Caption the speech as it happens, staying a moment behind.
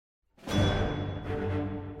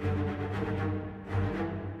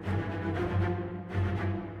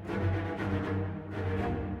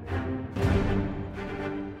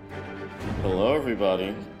Hello,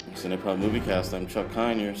 everybody. Cinepod Moviecast. I'm Chuck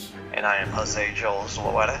Conyers. And I am Jose Joel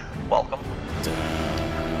Zulueta. Welcome.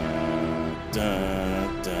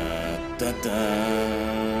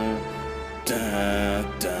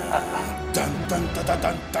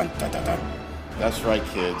 That's right,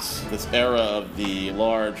 kids. This era of the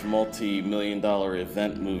large multi-million-dollar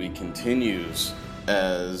event movie continues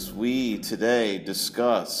as we today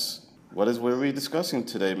discuss. What are we discussing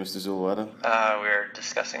today, Mr. Zulueta? We're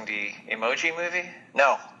discussing the Emoji Movie?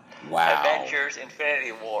 No. Wow. Avengers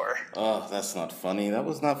Infinity War. Oh, that's not funny. That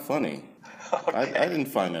was not funny. Okay. I didn't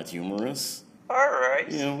find that humorous. All right.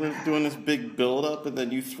 You know, we're doing this big build-up, and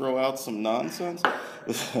then you throw out some nonsense.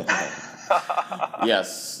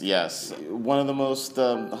 Yes. One of the most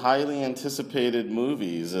highly anticipated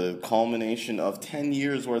movies, a culmination of 10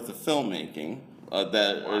 years worth of filmmaking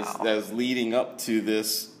that is leading up to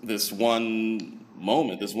this one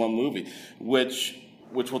moment, this one movie, which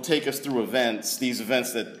will take us through events. These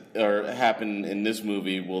events that happen in this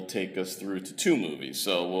movie will take us through to two movies.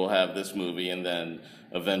 So we'll have this movie and then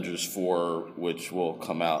Avengers 4, which will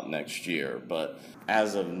come out next year. But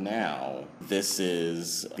as of now, this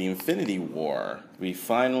is the Infinity War. We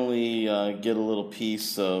finally get a little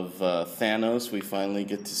piece of Thanos. We finally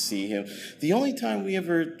get to see him. The only time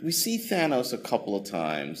we see Thanos a couple of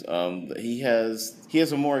times. He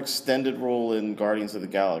has a more extended role in Guardians of the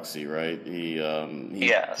Galaxy, right? He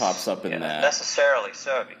pops up in that. Necessarily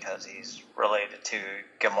so, because he's related to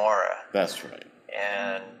Gamora. That's right.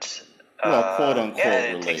 And well, quote unquote, it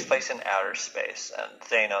related. takes place in outer space, and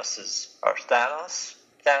Thanos is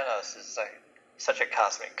such a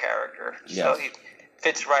cosmic character, so he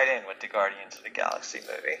fits right in with the Guardians of the Galaxy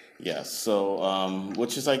movie. Yes, so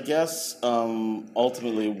which is, I guess,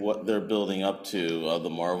 ultimately what they're building up to,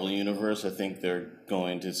 the Marvel Universe. I think they're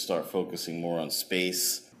going to start focusing more on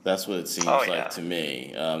space. That's what it seems like to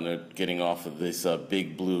me. They're getting off of this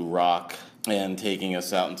big blue rock and taking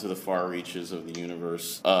us out into the far reaches of the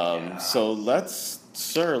universe. So let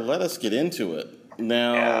us get into it.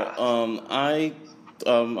 Now, I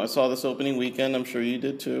saw this opening weekend. I'm sure you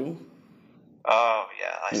did too. Oh,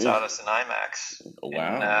 yeah. I saw this in IMAX.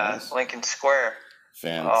 Wow. In Nice. Lincoln Square.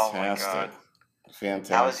 Fantastic. Oh, my God.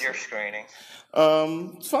 Fantastic. How was your screening?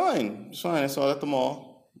 It's fine. I saw it at the mall.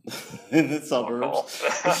 In the suburbs.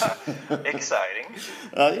 Oh, cool. Exciting.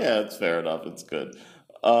 Yeah, it's fair enough. It's good.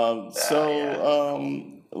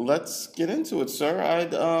 Let's get into it, sir. I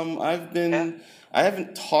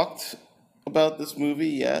haven't talked about this movie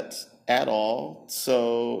yet at all.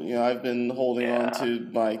 So, I've been holding on to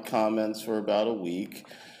my comments for about a week.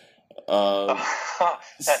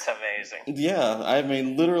 That's amazing. Yeah, I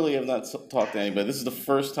mean, literally have not talked to anybody. This is the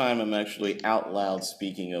first time I'm actually out loud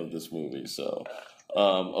speaking of this movie. So,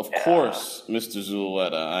 of course, Mr.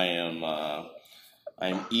 Zulueta,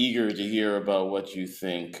 I'm eager to hear about what you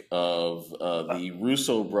think of the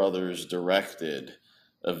Russo brothers directed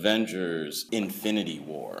Avengers Infinity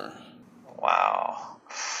War. Wow.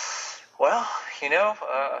 Well,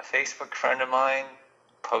 a Facebook friend of mine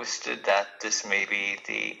posted that this may be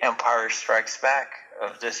the Empire Strikes Back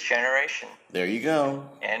of this generation. There you go.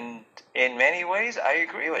 And in many ways, I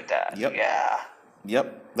agree with that. Yep. Yeah.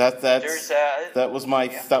 Yep. That was my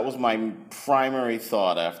primary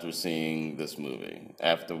thought after seeing this movie.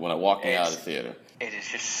 When I walked out of the theater, it is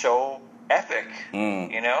just so epic,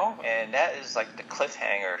 and that is like the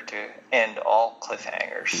cliffhanger to end all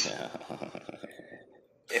cliffhangers. Yeah.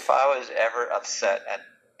 If I was ever upset at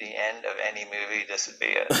the end of any movie, this would be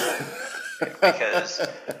it. Because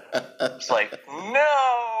it's like,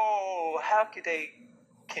 no, how could they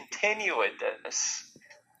continue with this?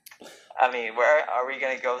 I mean, where are we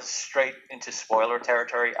going to go straight into spoiler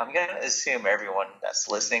territory? I'm going to assume everyone that's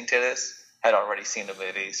listening to this had already seen the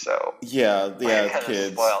movie, so yeah,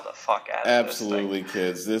 kids, spoil the fuck out of absolutely,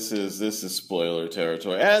 kids. This is spoiler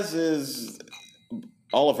territory, as is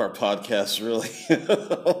all of our podcasts. Really,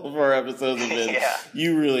 all of our episodes have been. Yeah.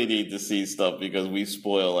 You really need to see stuff because we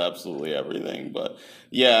spoil absolutely everything. But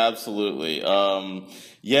yeah, absolutely.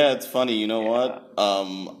 It's funny. You know what?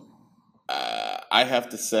 I have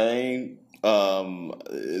to say,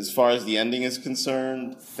 as far as the ending is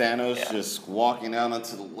concerned, Thanos just walking out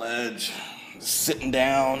onto the ledge, sitting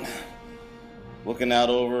down, looking out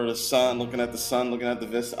over the sun, looking at the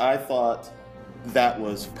vista. I thought that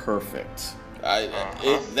was perfect.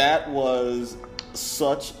 That was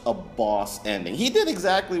such a boss ending. He did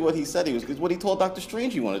exactly what he said what he told Doctor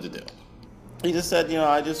Strange he wanted to do. He just said,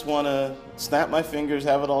 I just want to snap my fingers,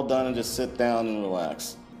 have it all done, and just sit down and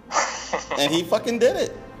relax. And he fucking did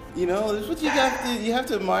it. This is what you have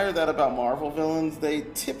to admire that about Marvel villains. They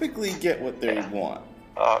typically get what they want.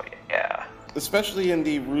 Oh, yeah. especially in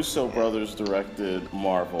the Russo brothers directed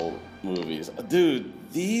Marvel movies. Dude,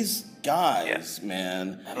 these guys,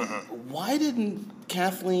 man, why didn't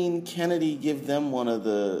Kathleen Kennedy give them one of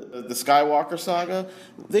the Skywalker saga?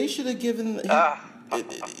 They should have given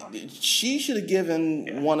she should have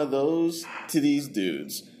given one of those to these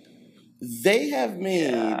dudes. They have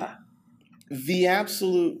made the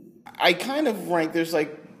absolute. I kind of rank. There's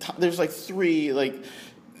like three, like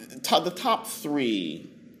the top three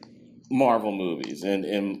Marvel movies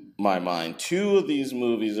in my mind. Two of these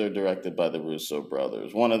movies are directed by the Russo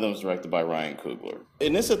brothers. One of them is directed by Ryan Coogler.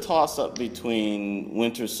 And it's a toss-up between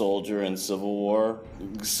Winter Soldier and Civil War.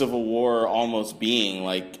 Civil War almost being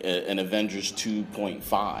like an Avengers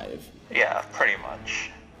 2.5. Yeah, pretty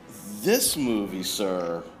much. This movie,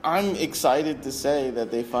 sir, I'm excited to say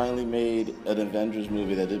that they finally made an Avengers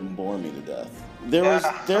movie that didn't bore me to death. There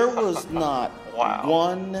was not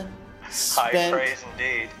one spent high praise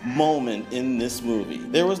indeed moment in this movie.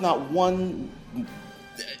 There was not one.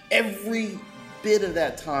 Every bit of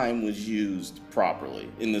that time was used properly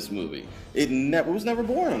in this movie. It was never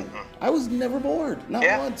boring. I was never bored, not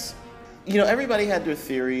once. You know, everybody had their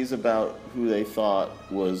theories about who they thought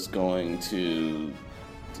was going to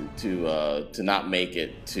not make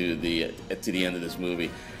it to the end of this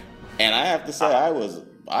movie, and I have to say I was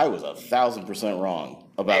 1,000% wrong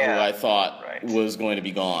about who I thought was going to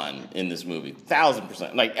be gone in this movie.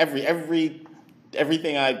 1,000%. Like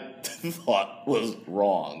everything I thought was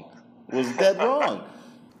wrong was dead wrong.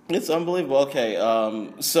 It's unbelievable. Okay,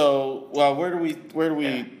 so where do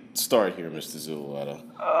we start here, Mr. Zulawada?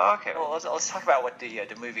 Okay, well let's talk about what the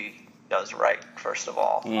movie does right first of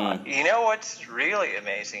all. You know what's really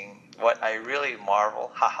amazing? What I really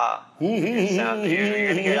marvel, you're gonna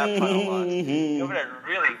hear that pun a lot. You know what I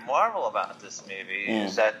really marvel about this movie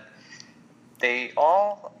is that the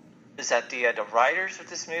writers of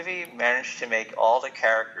this movie managed to make all the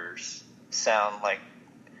characters sound like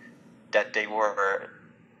that they were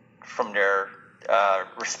from their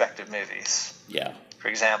respective movies. Yeah. For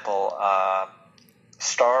example,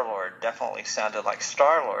 Star-Lord definitely sounded like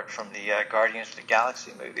Star-Lord from the Guardians of the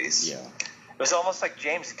Galaxy movies. Yeah. It was almost like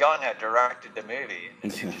James Gunn had directed the movie.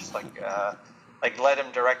 And they just like let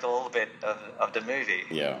him direct a little bit of the movie.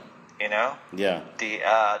 Yeah. You know? Yeah.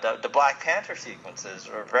 The Black Panther sequences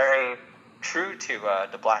were very true to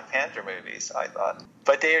the Black Panther movies, I thought.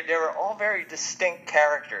 But they were all very distinct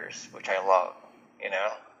characters, which I love, you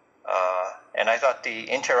know? And I thought the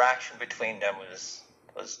interaction between them was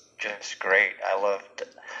just great. I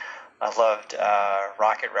loved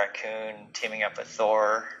Rocket Raccoon teaming up with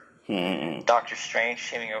Thor. Doctor Strange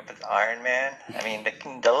teaming up with Iron Man. I mean,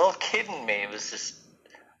 the little kid in me was just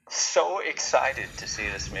so excited to see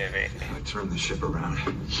this movie. I turned the ship around.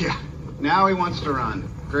 Yeah. Now he wants to run.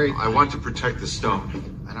 Great. I want to protect the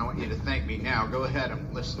stone. I don't want you to thank me now. Go ahead.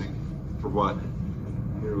 I'm listening. For what?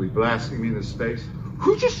 Nearly blasting me into space?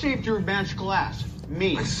 Who just saved your magical ass?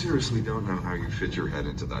 Me. I seriously don't know how you fit your head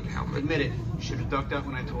into that helmet. Admit it. You should have ducked out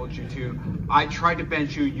when I told you to. I tried to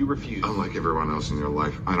bench you. You refused. Unlike everyone else in your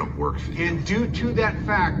life, I don't work for you. And due to that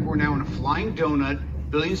fact, we're now in a flying donut,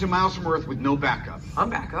 billions of miles from Earth with no backup. I'm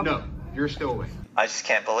back up. No, you're still away. I just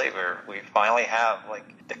can't believe we finally have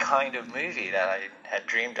like the kind of movie that I had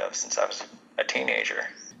dreamed of since I was a teenager.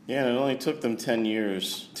 Yeah, and it only took them 10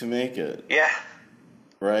 years to make it. Yeah.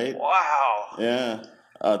 Right? Wow. Yeah.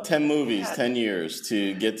 10 movies, 10 years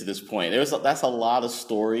to get to this point. That's a lot of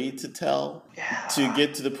story to tell. Yeah. To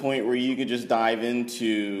get to the point where you could just dive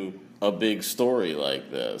into a big story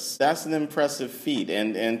like this. That's an impressive feat.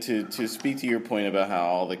 And to speak to your point about how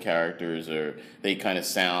all the characters they kind of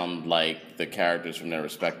sound like the characters from their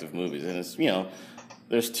respective movies. And it's,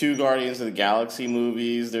 there's 2 Guardians of the Galaxy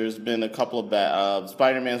movies. There's been a couple of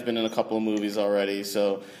Spider-Man's been in a couple of movies already.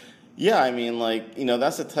 So yeah, I mean,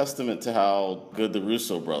 that's a testament to how good the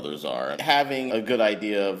Russo brothers are. Having a good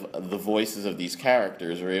idea of the voices of these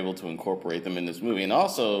characters, are able to incorporate them in this movie. And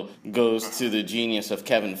also goes to the genius of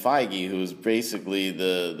Kevin Feige, who's basically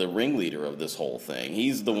the ringleader of this whole thing.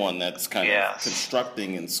 He's the one that's kind of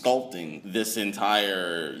constructing and sculpting this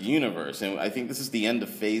entire universe. And I think this is the end of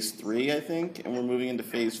Phase 3, I think, and we're moving into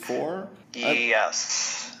Phase 4.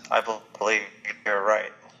 Yes, I believe you're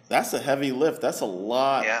right. That's a heavy lift. That's a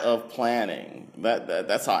lot of planning.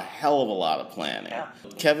 That's a hell of a lot of planning. Yeah.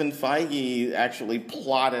 Kevin Feige actually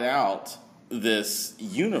plotted out this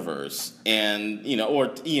universe and,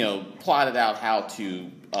 plotted out how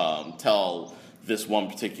to tell this one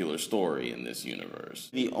particular story in this universe.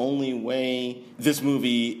 The only way this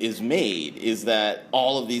movie is made is that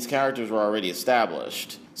all of these characters were already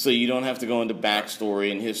established. So you don't have to go into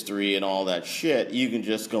backstory and history and all that shit. You can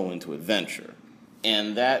just go into adventure.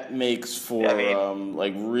 And that makes for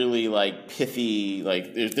like really like pithy,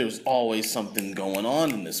 like there's always something going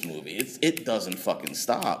on in this movie. It doesn't fucking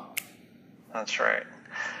stop. That's right.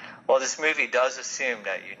 Well, this movie does assume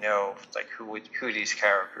that you know like who these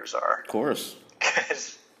characters are. Of course.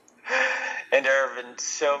 And there have been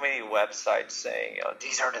so many websites saying,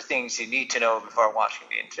 these are the things you need to know before watching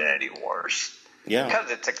the Infinity Wars. Yeah.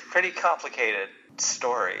 Because it's a pretty complicated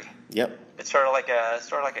story. Yep. It's sort of like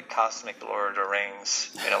a cosmic Lord of the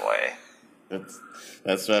Rings in a way.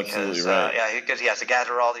 That's absolutely right. Yeah, because he has to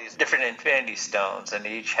gather all these different Infinity Stones, and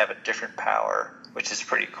they each have a different power, which is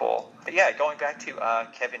pretty cool. But yeah, going back to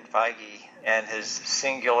Kevin Feige and his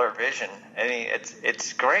singular vision, I mean,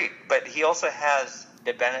 it's great. But he also has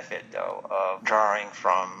the benefit, though, of drawing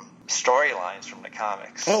from storylines from the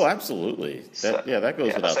comics. Oh, absolutely. That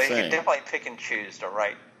goes without saying. So you can definitely pick and choose the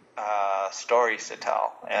right stories to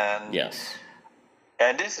tell. And yes.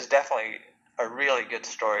 And this is definitely a really good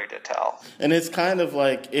story to tell. And it's kind of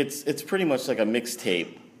like it's pretty much like a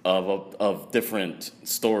mixtape of different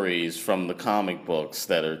stories from the comic books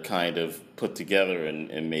that are kind of put together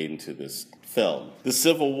and made into this film. The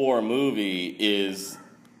Civil War movie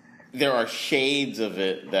there are shades of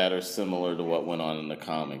it that are similar to what went on in the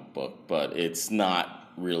comic book, but it's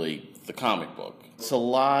not really the comic book. It's a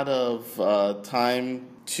lot of time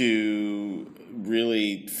to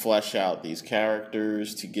really flesh out these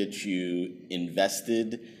characters, to get you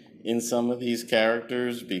invested in some of these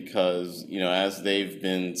characters, because, as they've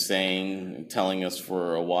been saying and telling us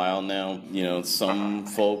for a while now, some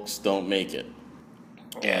folks don't make it.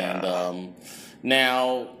 Yeah. And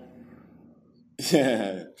now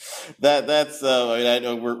that's I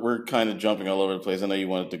know we're kind of jumping all over the place. I know you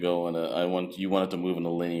wanted to go you wanted to move in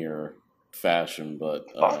a linear fashion, but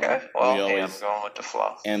okay. Well, we always I'm going with the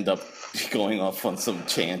flow. end up going off on some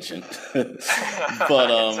tangent. But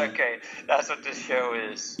it's okay. That's what this show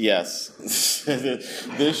is. Yes,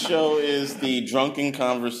 this show is the drunken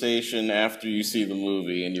conversation after you see the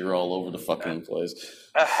movie and you're all over the fucking place.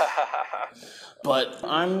 But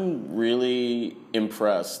I'm really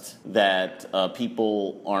impressed that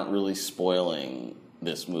people aren't really spoiling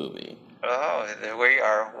this movie. Oh, we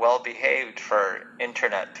are well behaved for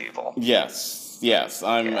internet people. Yes.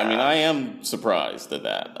 I mean, I am surprised at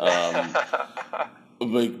that.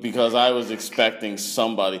 Because I was expecting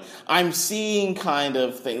somebody. I'm seeing kind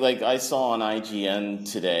of thing like I saw on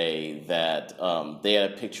IGN today that they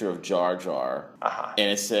had a picture of Jar Jar,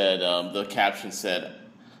 and it said the caption said,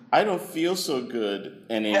 "I don't feel so good,"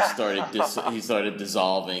 and he started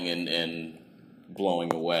dissolving and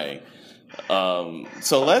blowing away.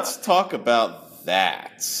 So let's talk about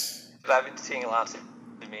that. I've been seeing lots of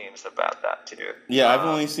memes about that too. Yeah, I've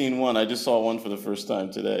only seen one. I just saw one for the first time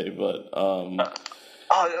today, but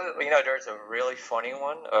there's a really funny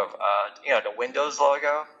one of the Windows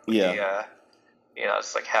logo. Yeah.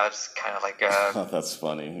 It's like how it's kind of like oh, that's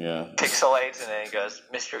funny. Yeah. Pixelates, and then he goes,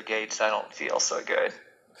 "Mr. Gates, I don't feel so good."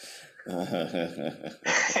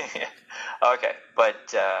 Okay,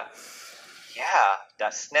 but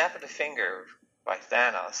that snap of the finger by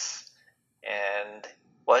Thanos, and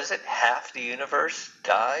was it half the universe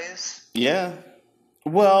dies? Yeah.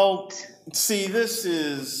 Well, see, this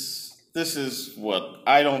is what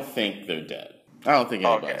I don't think they're dead. I don't think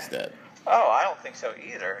anybody's dead. Oh, I don't think so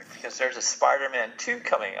either, because there's a Spider-Man 2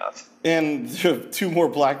 coming up. And there are 2 more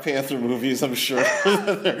Black Panther movies, I'm sure,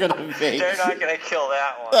 they're going to make. They're not going to kill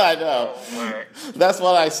that one. I know. That's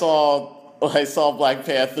what I saw. When I saw Black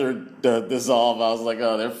Panther dissolve, I was like,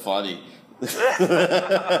 oh, they're funny.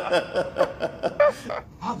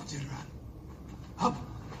 Up, General. Up.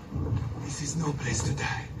 This is no place to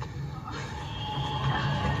die.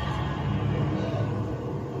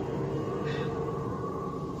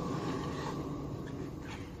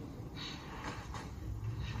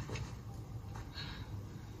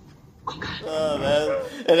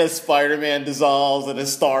 And then Spider-Man dissolves, and then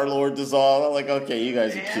Star-Lord dissolves. I'm like, okay, you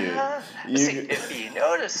guys are cute. See, if you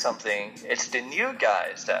notice something, it's the new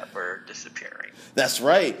guys that were disappearing. That's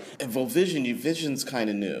right. And Vision's kind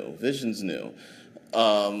of new. Vision's new.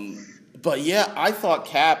 But yeah, I thought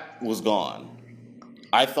Cap was gone.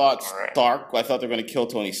 I thought Stark. I thought they were going to kill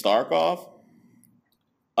Tony Stark off.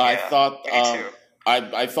 I thought.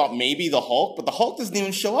 I thought maybe the Hulk, but the Hulk doesn't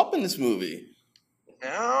even show up in this movie.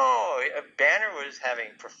 No, Banner was having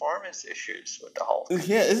performance issues with the Hulk.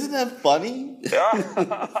 Yeah, isn't that funny?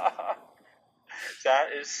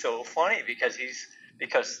 That is so funny because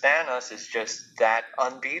Thanos is just that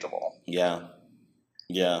unbeatable. Yeah.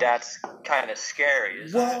 That's kind of scary.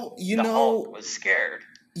 Well, the Hulk was scared.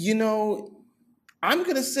 I'm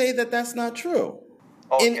gonna say that that's not true.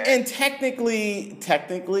 Okay. And technically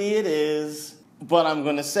it is. But I'm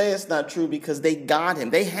going to say it's not true because they got him.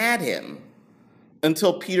 They had him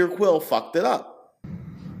until Peter Quill fucked it up.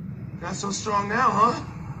 Not so strong now, huh?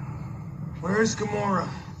 Where's Gamora?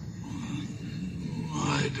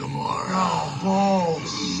 My Gamora. Oh,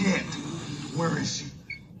 bullshit. Where is she?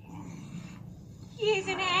 He's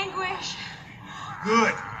in anguish.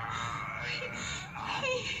 Good.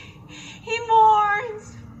 He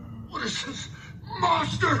mourns. What is this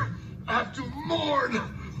monster? I have to mourn.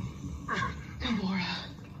 Gamora.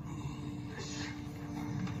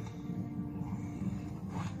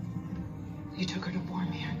 You took her to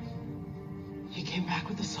Boromir. He came back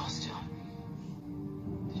with the Soul Stone.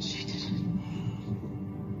 And she didn't.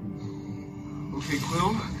 Okay,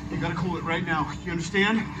 Quill, you gotta cool it right now. You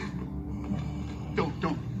understand?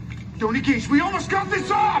 Don't engage. We almost got this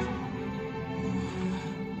off!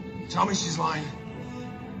 Tell me she's lying.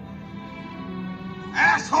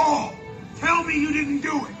 Asshole! Tell me you didn't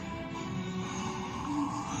do it!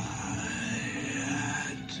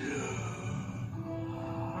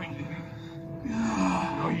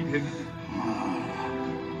 No, you didn't.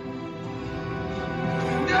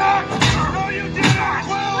 No, you didn't!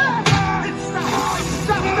 Well, stop! He's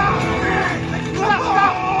coming!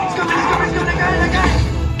 I got it!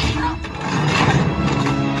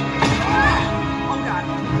 Oh,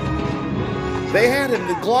 God. They had him.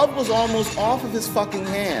 The glove was almost off of his fucking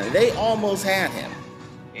hand. They almost had him.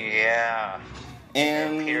 Yeah.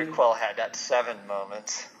 And Peter Quill had that 7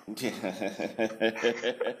 moment.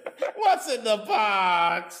 What's in the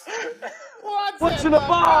box? What's in the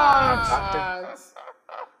box?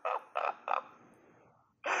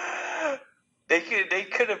 They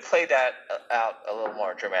could have played that out a little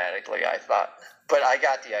more dramatically, I thought. But I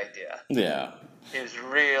got the idea. Yeah. He was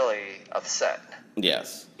really upset.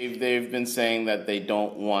 Yes. They've been saying that they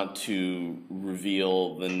don't want to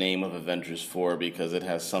reveal the name of Avengers 4 because it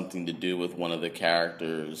has something to do with one of the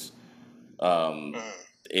characters in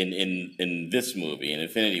this movie, in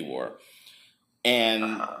Infinity War.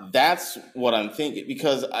 And that's what I'm thinking,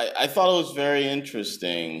 because I thought it was very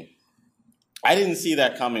interesting. I didn't see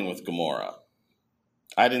that coming with Gamora.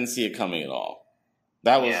 I didn't see it coming at all.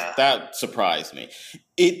 That surprised me.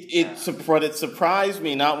 It surprised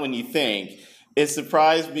me not when you think. It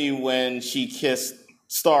surprised me when she kissed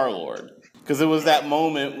Star-Lord. Because it was that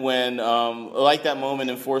moment when, like that moment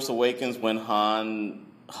in Force Awakens when Han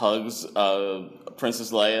hugs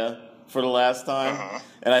Princess Leia for the last time.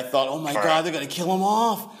 And I thought, oh my God, they're going to kill him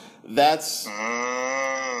off. That's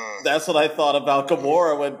what I thought about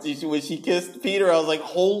Gamora when she kissed Peter. I was like,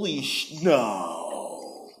 holy no.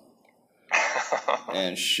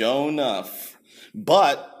 And sure enough.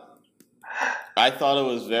 But I thought it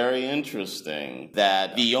was very interesting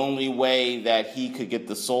that the only way that he could get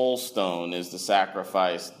the Soul Stone is to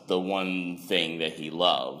sacrifice the one thing that he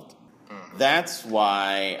loved. That's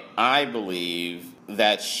why I believe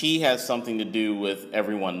that she has something to do with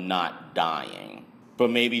everyone not dying, but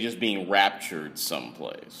maybe just being raptured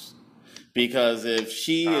someplace. Because if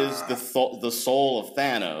she is the soul of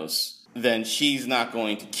Thanos, then she's not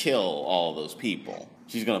going to kill all those people.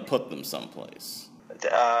 She's going to put them someplace.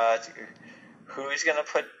 Who's going to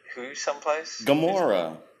put who someplace?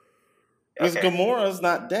 Gamora. Because Gamora's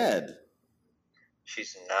not dead.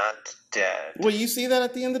 She's not dead. Well, you see that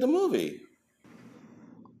at the end of the movie.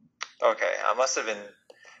 Okay, I must have been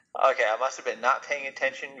not paying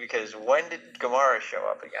attention, because when did Gamora show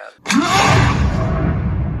up again?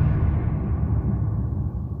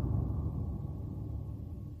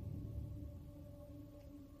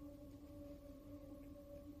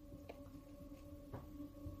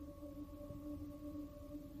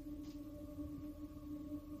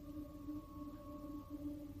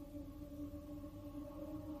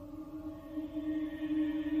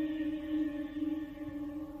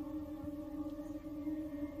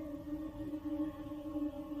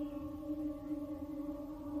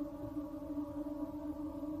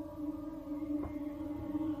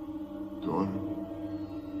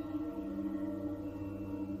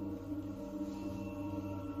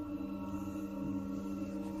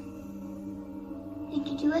 Did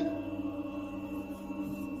you do it?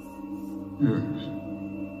 Yes.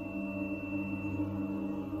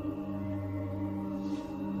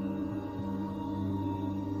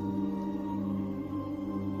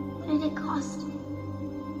 What did it cost?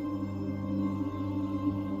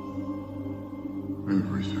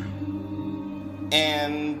 Everything.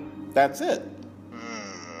 And that's it.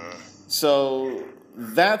 So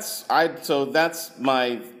that's my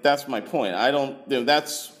point. I don't.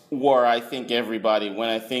 That's where I think everybody. When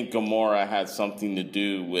I think Gamora had something to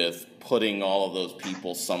do with putting all of those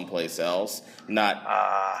people someplace else,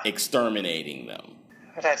 not exterminating them.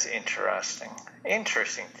 That's interesting.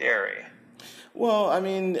 Interesting theory. Well, I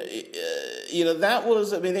mean, that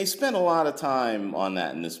was, I mean, they spent a lot of time on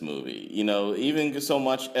that in this movie. Even so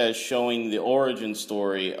much as showing the origin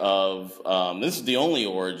story of, this is the only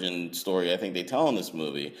origin story I think they tell in this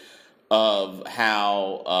movie, of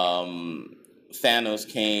how Thanos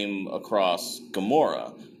came across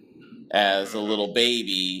Gamora as a little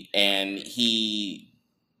baby, and he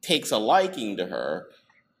takes a liking to her.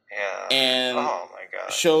 Yeah. And oh my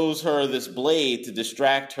God. shows her this blade to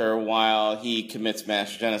distract her while he commits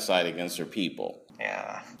mass genocide against her people.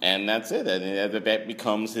 Yeah. And that's it. And that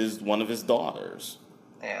becomes one of his daughters.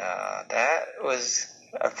 Yeah, that was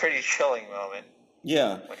a pretty chilling moment.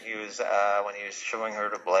 Yeah. When he was showing her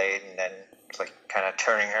the blade, and then it's like kind of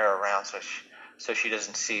turning her around so she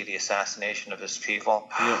doesn't see the assassination of his people.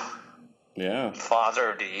 Yeah. Yeah.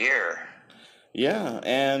 Father of the Year. Yeah,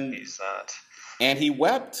 and He's not. And he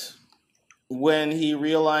wept when he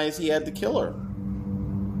realized he had to kill her.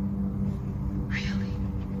 Really?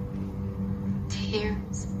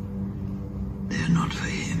 Tears? They're not for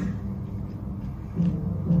him.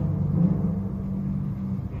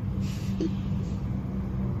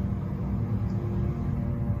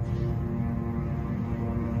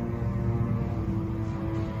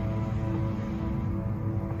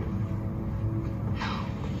 No.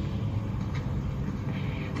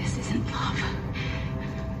 This isn't love.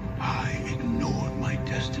 I ignored my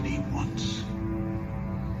destiny once.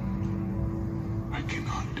 I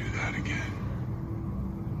cannot do that again.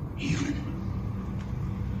 Even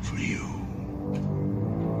for you.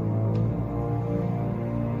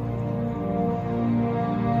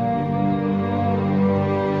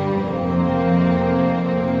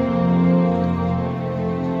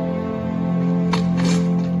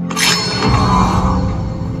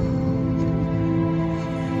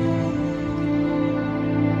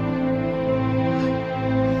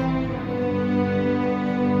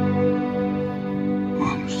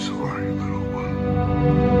 I'm sorry, little one.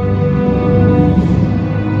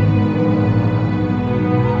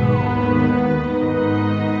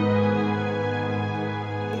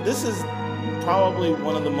 This is probably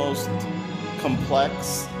one of the most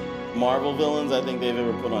complex Marvel villains I think they've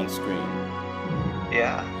ever put on screen.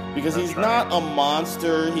 Yeah. Because That's he's right. not a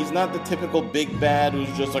monster. He's not the typical big bad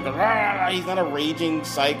who's just like, "Rah!" He's not a raging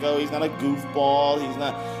psycho. He's not a goofball.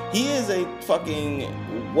 He is a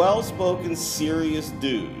fucking well-spoken, serious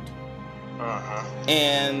dude. Uh-huh.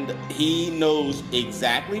 And he knows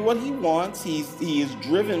exactly what he wants. He is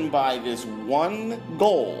driven by this one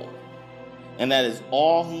goal, and that is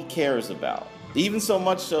all he cares about. Even so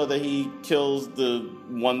much so that he kills the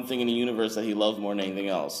one thing in the universe that he loves more than anything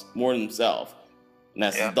else, more than himself, and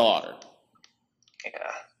that's Yeah. his daughter.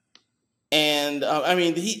 Yeah. And I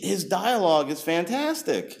mean, his dialogue is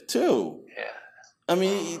fantastic too. Yeah. I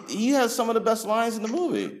mean, he has some of the best lines in the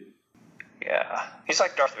movie. Yeah. He's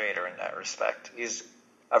like Darth Vader in that respect. He's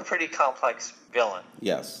a pretty complex villain.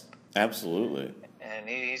 Yes, absolutely. And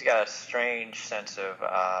he's got a strange sense of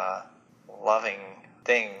loving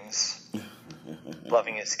things,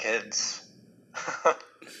 loving his kids.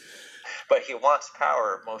 But he wants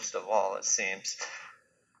power most of all, it seems.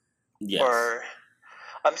 Yes. Or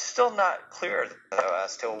I'm still not clear, though,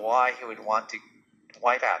 as to why he would want to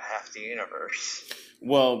wipe out half the universe.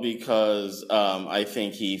 Well, because I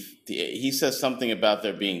think he says something about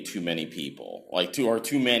there being too many people,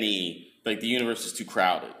 too many, like the universe is too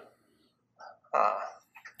crowded.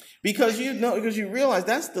 Because you realize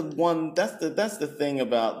that's the thing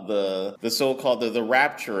about the so-called the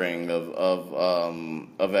rapturing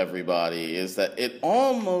of everybody, is that it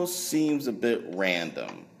almost seems a bit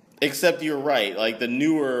random. Except you're right, like the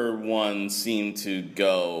newer ones seem to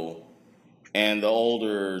go, and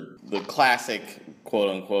the classic quote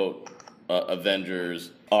unquote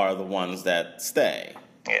Avengers are the ones that stay.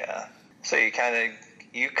 Yeah. So you kind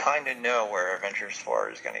of know where Avengers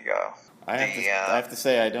 4 is going to go. I have to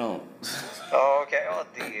say I don't. Oh, okay. Well,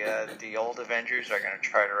 the old Avengers are going to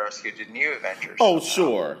try to rescue the new Avengers. Oh, somehow.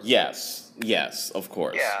 sure. Yes, of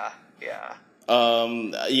course. Yeah, yeah.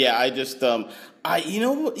 I just you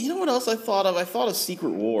know what else I thought of? I thought of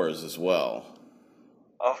Secret Wars as well.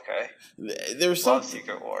 Okay. There's Love some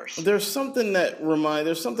Secret Wars. There's something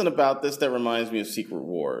about this that reminds me of Secret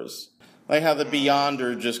Wars. Like how the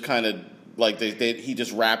Beyonder just kind of like he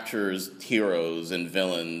just raptures heroes and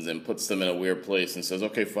villains and puts them in a weird place and says,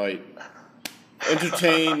 "Okay, fight.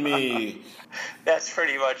 Entertain me." That's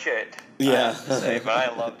pretty much it. Yeah. I have to say, but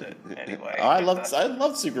I loved it anyway. I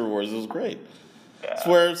loved Secret Wars. It was great. Yeah. It's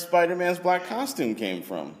where Spider-Man's black costume came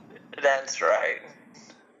from. That's right.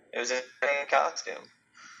 It was a costume.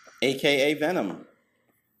 AKA Venom.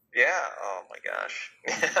 Yeah. Oh my gosh.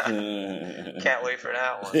 Can't wait for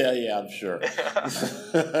that one. Yeah, I'm sure.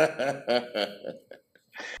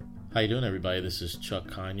 How you doing, everybody? This is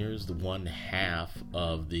Chuck Conyers, the one half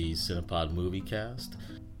of the Cinepod Moviecast.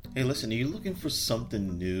 Hey, listen, are you looking for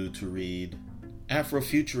something new to read?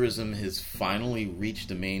 Afrofuturism has finally reached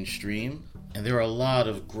the mainstream, and there are a lot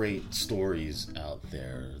of great stories out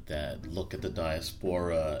there that look at the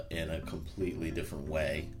diaspora in a completely different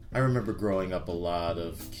way. I remember growing up, a lot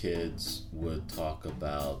of kids would talk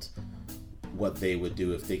about what they would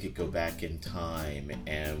do if they could go back in time,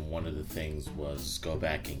 and one of the things was go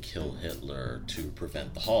back and kill Hitler to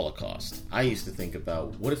prevent the Holocaust. I used to think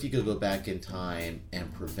about, what if you could go back in time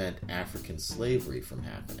and prevent African slavery from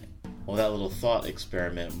happening? Well, that little thought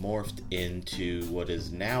experiment morphed into what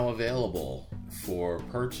is now available for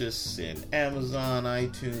purchase in Amazon,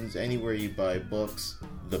 iTunes, anywhere you buy books,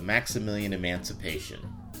 The Maximilian Emancipation.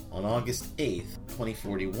 On August 8th,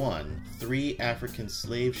 2041, 3 African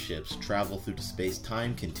slave ships travel through the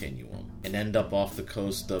space-time continuum and end up off the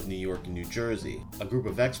coast of New York and New Jersey. A group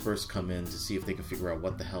of experts come in to see if they can figure out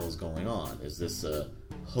what the hell is going on. Is this a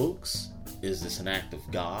hoax? Is this an act of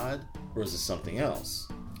God? Or is this something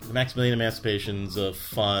else? The Maximilian Emancipation's a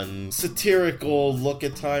fun, satirical look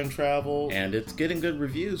at time travel, and it's getting good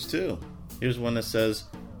reviews, too. Here's one that says,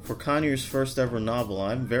 "For Conyers' first ever novel,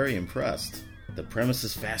 I'm very impressed. The premise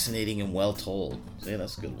is fascinating and well told." See,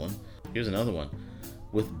 that's a good one. Here's another one.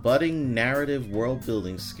 "With budding narrative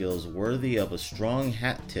world-building skills worthy of a strong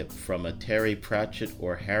hat tip from a Terry Pratchett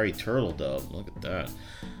or Harry Turtledove." Look at that.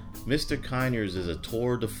 "Mr. Conyers is a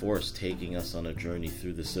tour de force taking us on a journey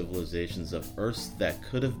through the civilizations of Earths that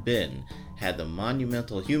could have been had the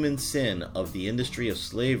monumental human sin of the industry of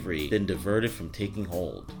slavery been diverted from taking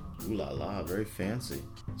hold." Ooh la la, very fancy.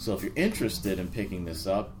 So if you're interested in picking this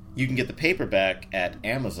up, you can get the paperback at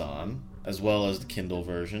Amazon, as well as the Kindle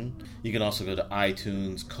version. You can also go to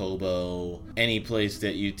iTunes, Kobo, any place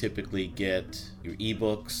that you typically get your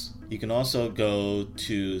ebooks. You can also go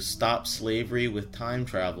to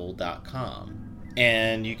StopSlaveryWithTimeTravel.com,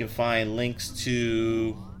 and you can find links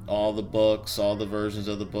to all the books, all the versions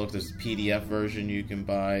of the book. There's a PDF version you can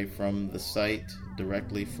buy from the site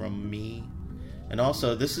directly from me. And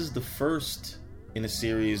also, this is the first in a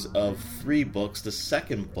series of 3 books. The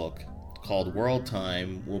second book, called World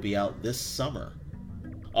Time, will be out this summer.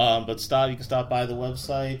 But you can stop by the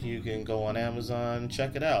website, you can go on Amazon,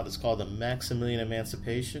 check it out. It's called The Maximilian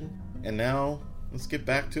Emancipation. And now, let's get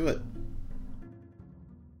back to it.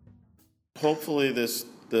 Hopefully the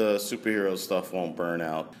superhero stuff won't burn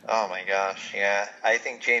out. Oh my gosh, yeah. I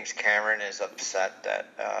think James Cameron is upset that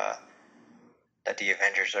the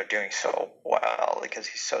Avengers are doing so well because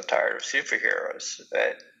he's so tired of superheroes.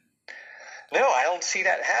 But no, I don't see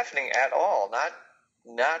that happening at all.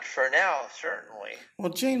 Not for now, certainly.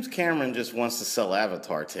 Well, James Cameron just wants to sell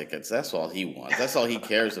Avatar tickets. That's all he wants. That's all he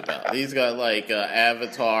cares about. He's got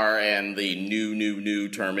Avatar and the new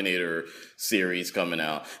Terminator series coming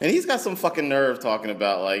out. And he's got some fucking nerve talking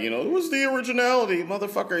about what's the originality?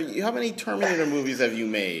 Motherfucker, how many Terminator movies have you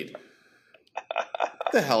made?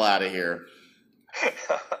 Get the hell out of here.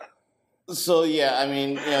 So yeah, I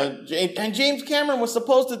mean, and James Cameron was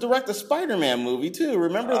supposed to direct a Spider-Man movie too.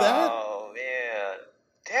 Remember that? Oh man,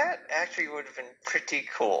 that actually would have been pretty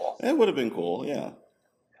cool. It would have been cool, yeah.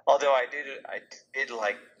 Although I did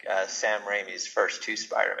like Sam Raimi's first 2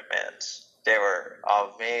 Spider-Mans. They were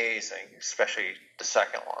amazing, especially the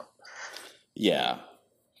second one. Yeah.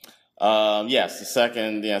 Yes, Sam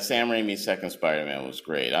Raimi's second Spider-Man was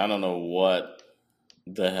great. I don't know what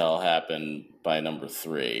the hell happened by number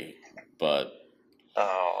 3, but it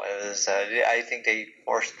was. I think they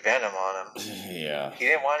forced Venom on him. Yeah, he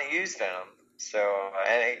didn't want to use Venom, so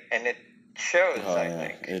and it shows. I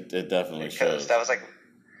think it definitely shows. That was an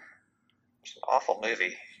awful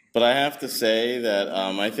movie. But I have to say that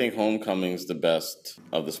I think Homecoming's the best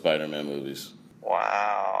of the Spider-Man movies.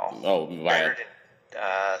 Wow. Oh, better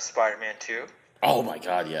than Spider-Man 2? Oh my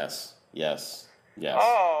God, yes.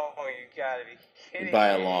 Oh, you gotta be kidding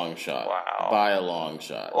By me. a long shot. Wow. By a long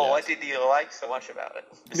shot. Well, yes. what did you like so much about it?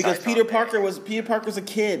 Because Peter Parker's a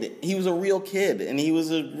kid. He was a real kid, and he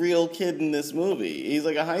was a real kid in this movie. He's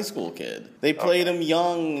like a high school kid. They played him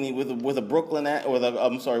young with a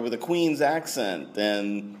Queens accent,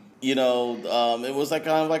 and it was like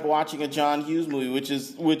kind of like watching a John Hughes movie, which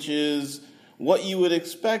is what you would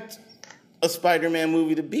expect a Spider-Man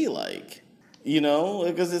movie to be like.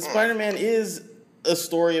 Because Spider-Man is a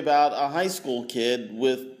story about a high school kid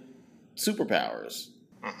with superpowers.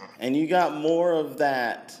 And you got more of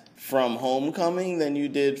that from Homecoming than you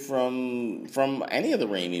did from any of the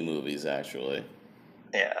Raimi movies, actually.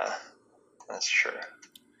 Yeah, that's true.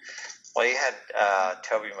 Well, you had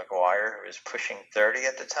Tobey Maguire, who was pushing 30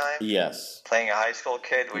 at the time, Yes. playing a high school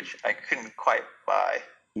kid, which I couldn't quite buy.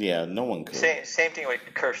 Yeah, no one could. Same thing with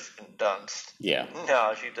Kirsten Dunst. Yeah.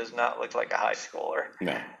 No, she does not look like a high schooler.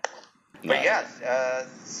 No. But yeah,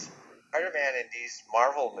 Spider-Man in these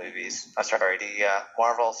Marvel movies, the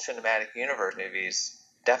Marvel Cinematic Universe movies,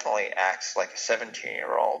 definitely acts like a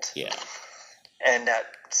 17-year-old. Yeah. And that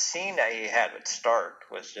scene that he had with Stark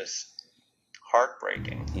was just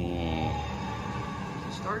heartbreaking.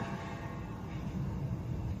 Stark?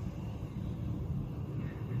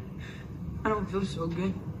 I don't feel so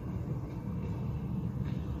good.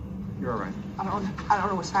 You're all right. I don't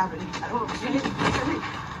know what's happening. I don't understand.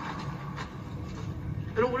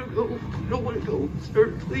 I don't want to go. I don't want to go.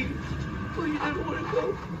 Stark, please. Please, I don't want to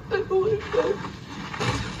go. I don't want to go.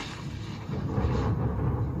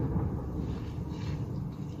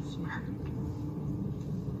 Stark.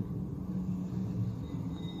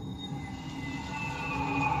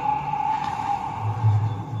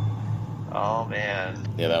 Oh, man.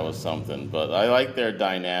 Yeah, that was something. But I like their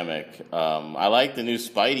dynamic. I like the new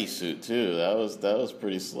Spidey suit too. That was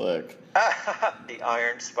pretty slick. The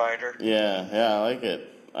Iron Spider. Yeah, I like it.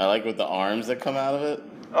 I like with the arms that come out of it.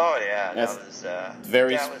 Oh, yeah.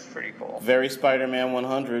 That was pretty cool. Very Spider-Man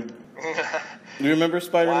 100. You remember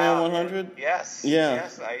Spider-Man 100? Yes. Yeah.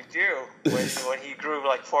 Yes, I do. When he grew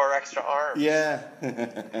like 4 extra arms. Yeah.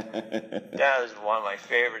 That was one of my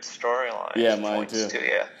favorite storylines. Yeah, mine too.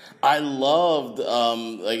 I loved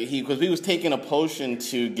because he was taking a potion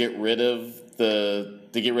to get rid of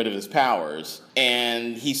his powers,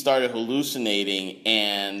 and he started hallucinating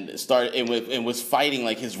and was fighting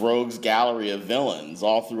like his rogues gallery of villains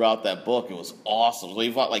all throughout that book. It was awesome. So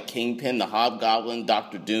he fought like Kingpin, the Hobgoblin,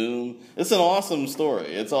 Doctor Doom. It's an awesome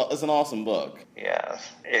story. It's an awesome book. Yeah.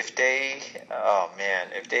 If they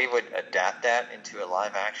would adapt that into a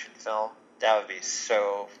live action film, that would be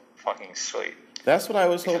so fucking sweet. That's what I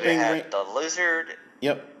was hoping. They had the lizard.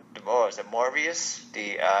 Yep. What was it, Morbius,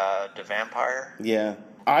 the vampire? Yeah,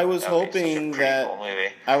 I was hoping that cool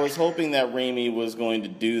movie. I was hoping that Raimi was going to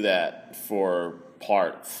do that for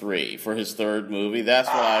Part 3, for his third movie. That's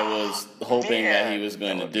what I was hoping that he was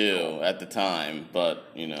going to do at the time, but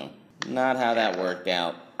not how that worked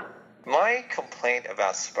out. My complaint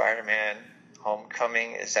about Spider-Man: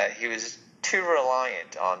 Homecoming is that he was too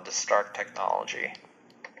reliant on the Stark technology.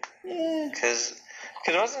 Because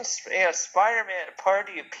it wasn't, Spider-Man, part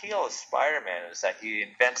of the appeal of Spider-Man is that he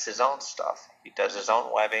invents his own stuff. He does his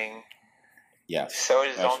own webbing. Yes. So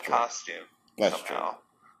his own costume. That's somehow.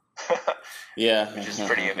 True. Yeah. Which is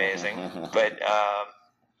pretty amazing. But,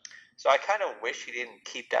 so I kind of wish he didn't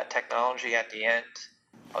keep that technology at the end.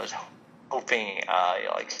 I was hoping,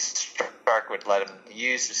 Stark would let him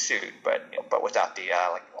use the suit, but without the,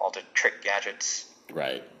 all the trick gadgets.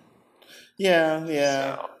 Right. Yeah.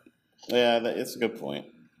 So, yeah, it's a good point.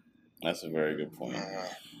 That's a very good point.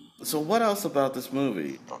 So what else about this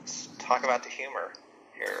movie? Let's talk about the humor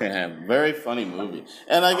here. Yeah, very funny movie.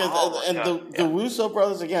 And I guess the Russo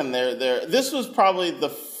brothers again. They're this was probably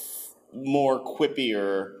the more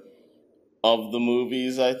quippier of the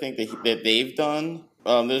movies I think that they've done.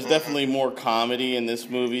 There's definitely more comedy in this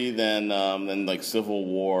movie than like Civil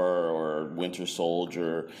War or Winter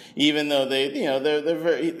Soldier. Even though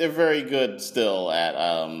they're very good still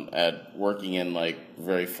at working in like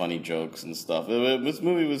very funny jokes and stuff. This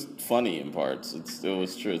movie was funny in parts. It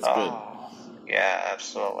was true. It's good. Yeah,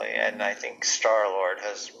 absolutely. And I think Star-Lord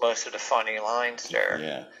has most of the funny lines there.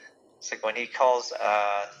 Yeah. It's like when he calls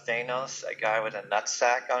Thanos a guy with a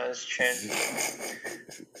nutsack on his chin.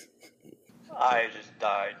 I just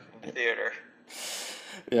died in the theater.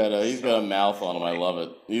 Yeah, no, he's got a mouth on him. I love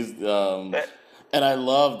it. And I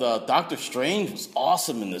loved Doctor Strange was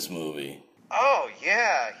awesome in this movie. Oh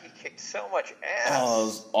yeah, he kicked so much ass. Oh, it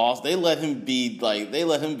was awesome. They let him be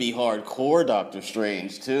hardcore Doctor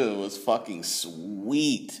Strange too. It was fucking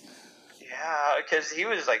sweet. Yeah, because he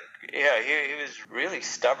was he was really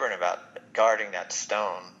stubborn about guarding that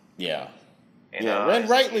stone. Yeah. And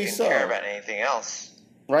rightly so. He didn't care about anything else.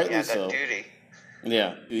 Rightly so. That duty.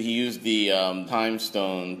 Yeah, he used the time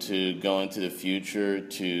stone to go into the future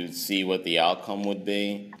to see what the outcome would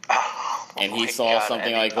be. And he saw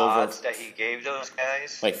something like over that he gave those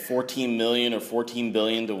guys, like 14 million or 14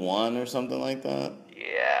 billion to 1 or something like that.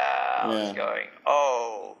 Yeah, I was going,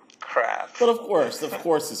 oh crap! But of course,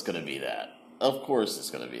 it's going to be that. Of course, it's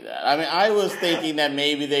going to be that. I mean, I was thinking that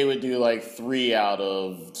maybe they would do like 3 out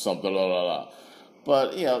of something, blah, blah, blah.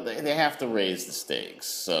 But, they have to raise the stakes.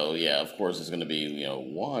 So, yeah, of course, it's going to be,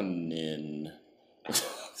 1 in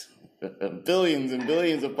billions and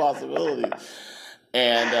billions of possibilities.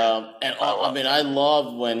 I mean, I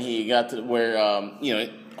loved when he got to where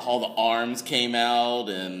all the arms came out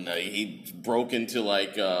and he broke into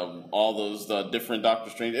like all those different Doctor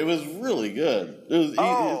Strange. It was really good.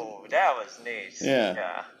 That was neat.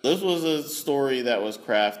 Yeah. This was a story that was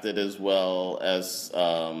crafted as well as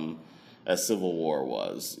Civil War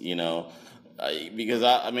was. Because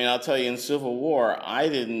I'll tell you, in Civil War,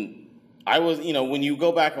 when you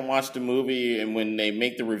go back and watch the movie and when they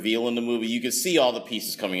make the reveal in the movie, you can see all the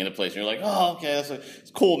pieces coming into place. And you're like, oh, okay, it's a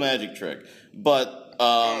cool magic trick. But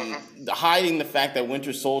hiding the fact that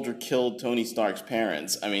Winter Soldier killed Tony Stark's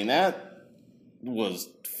parents, I mean, that was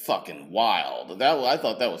fucking wild. I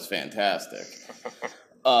thought that was fantastic.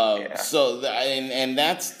 So, and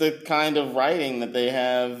that's the kind of writing that they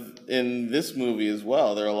have in this movie as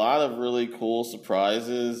well. There are a lot of really cool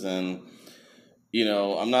surprises, and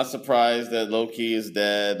I'm not surprised that Loki is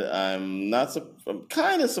dead. I'm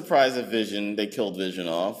kind of surprised at Vision. They killed Vision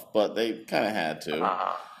off, but they kind of had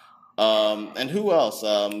to. And who else?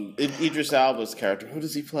 Idris Elba's character. Who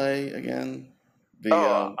does he play again?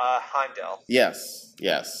 Heimdall. Yes.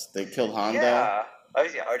 They killed Heimdall. Yeah. Are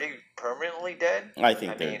they permanently dead? I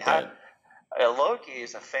think they're dead. Loki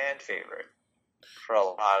is a fan favorite for a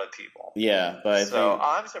lot of people. Yeah, but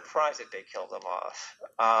I'm surprised that they killed him off.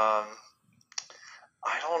 I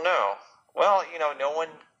don't know. Well, no one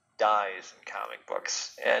dies in comic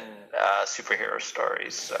books and superhero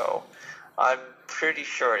stories, so I'm pretty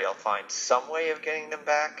sure they'll find some way of getting them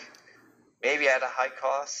back, maybe at a high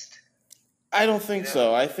cost. I don't think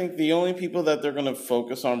so. I think the only people that they're going to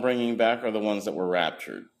focus on bringing back are the ones that were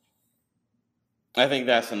raptured. I think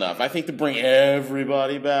that's enough. I think to bring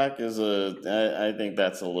everybody back I think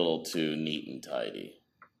that's a little too neat and tidy.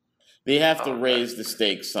 They have to raise the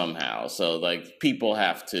stakes somehow. So like people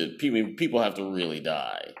have to really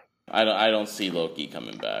die. I don't see Loki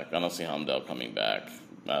coming back. I don't see Heimdall coming back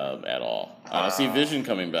at all. I don't see Vision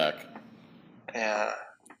coming back. Yeah.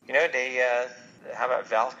 How about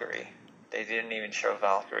Valkyrie? They didn't even show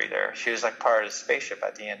Valkyrie there. She was like part of the spaceship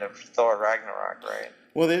at the end of Thor Ragnarok, right?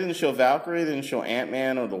 Well, they didn't show Valkyrie. They didn't show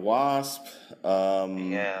Ant-Man or the Wasp.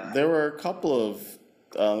 There were a couple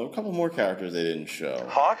more characters they didn't show.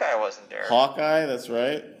 Hawkeye wasn't there. Hawkeye, that's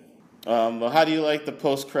right. How do you like the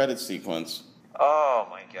post-credit sequence? Oh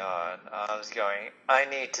my God! I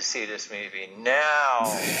need to see this movie now.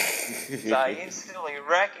 So I instantly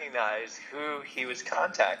recognized who he was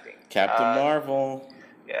contacting. Captain Marvel.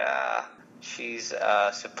 Yeah. She's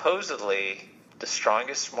supposedly the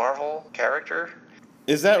strongest Marvel character.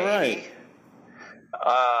 Is that right? I'm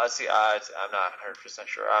not 100%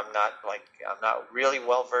 sure. I'm not really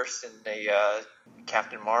well versed in the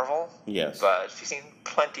Captain Marvel. Yes. But she seemed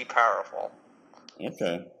plenty powerful.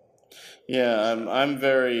 Okay. Yeah, I'm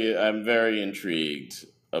very intrigued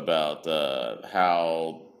about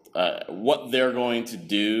what they're going to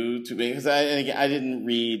do because I didn't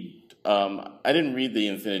read the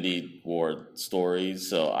Infinity War stories,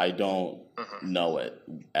 so I don't know it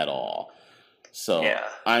at all. So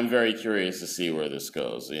I'm very curious to see where this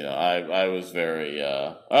goes. I was very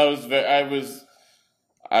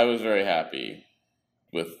happy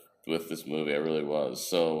with this movie. I really was.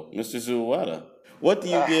 So, Mr. Zulueta, what do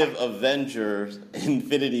you give Avengers: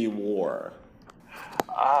 Infinity War?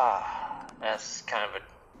 That's kind of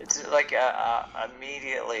it's like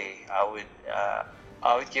immediately I would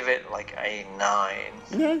give it like a 9.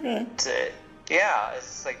 Okay.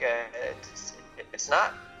 It's like it's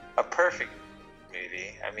not a perfect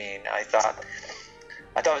movie. I mean, I thought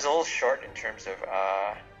it was a little short in terms of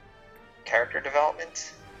character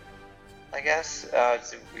development, I guess,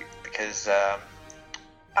 because I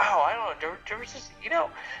don't know. There was just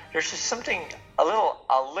there's just something a little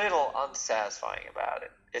unsatisfying about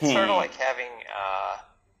it. It's sort of like having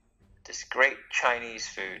this great Chinese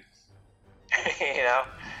food.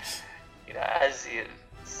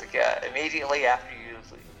 It's like immediately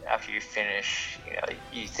after you finish,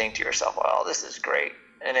 you think to yourself, well, this is great,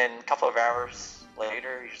 and then a couple of hours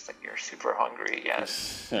later, you're super hungry again.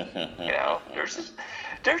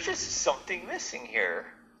 There's just something missing here.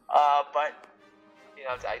 But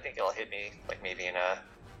I think it'll hit me like maybe in a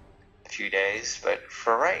few days. But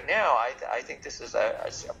for right now, I think this is a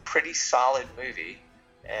pretty solid movie,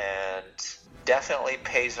 and definitely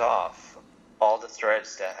pays off all the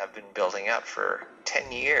threads that have been building up for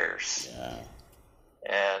 10 years. Yeah.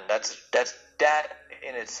 And that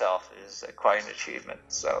in itself is quite an achievement.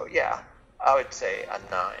 So yeah, I would say a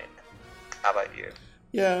 9. How about you?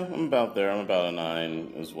 Yeah, I'm about there. I'm about a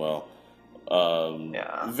 9 as well.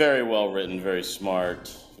 Very well written, very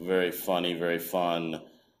smart, very funny, very fun,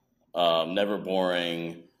 never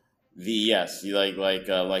boring. Yes,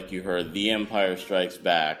 like you heard, the Empire Strikes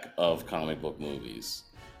Back of comic book movies.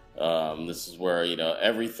 This is where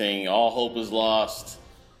everything, all hope is lost.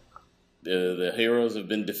 The heroes have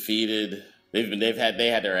been defeated. They had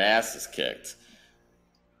their asses kicked,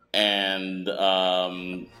 and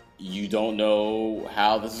you don't know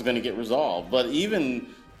how this is going to get resolved. But even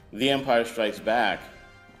the Empire Strikes Back,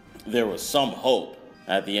 there was some hope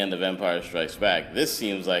at the end of Empire Strikes Back. This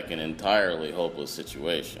seems like an entirely hopeless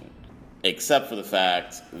situation, except for the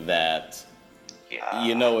fact that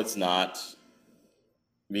it's not,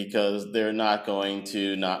 because they're not going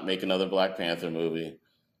to not make another Black Panther movie.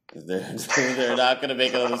 They're not going to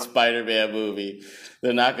make another Spider-Man movie.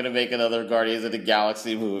 They're not going to make another Guardians of the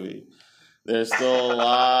Galaxy movie. There's still a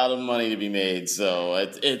lot of money to be made, so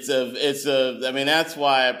it's a. I mean, that's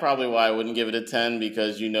why I wouldn't give it a 10,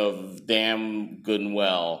 because damn good and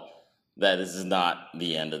well that this is not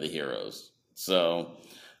the end of the heroes. So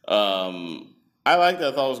I liked it.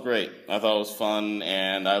 I thought it was great. I thought it was fun,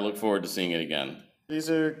 and I look forward to seeing it again. These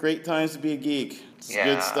are great times to be a geek. It's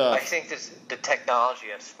good stuff. I think the technology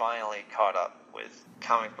has finally caught up with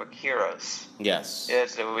comic book heroes. Yes. Yeah,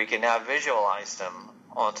 so we can now visualize them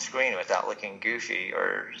on screen without looking goofy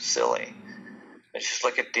or silly. Let's just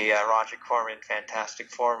look at the Roger Corman Fantastic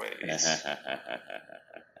Four movies.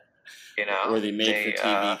 Or the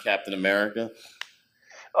made-for-TV Captain America.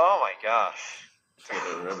 Oh my gosh.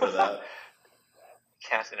 Remember that?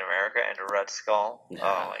 Captain America and a Red Skull. Yeah.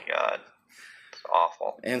 Oh my god. It's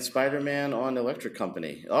awful. And Spider-Man on Electric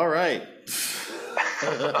Company. All right.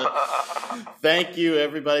 Thank you,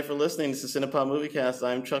 everybody, for listening. This is Cinepod Moviecast.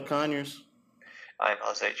 I'm Chuck Conyers. I'm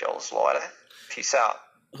Jose Joel Loida. Peace out.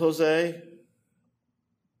 Jose,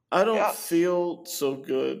 I don't feel so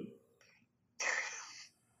good.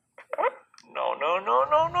 No.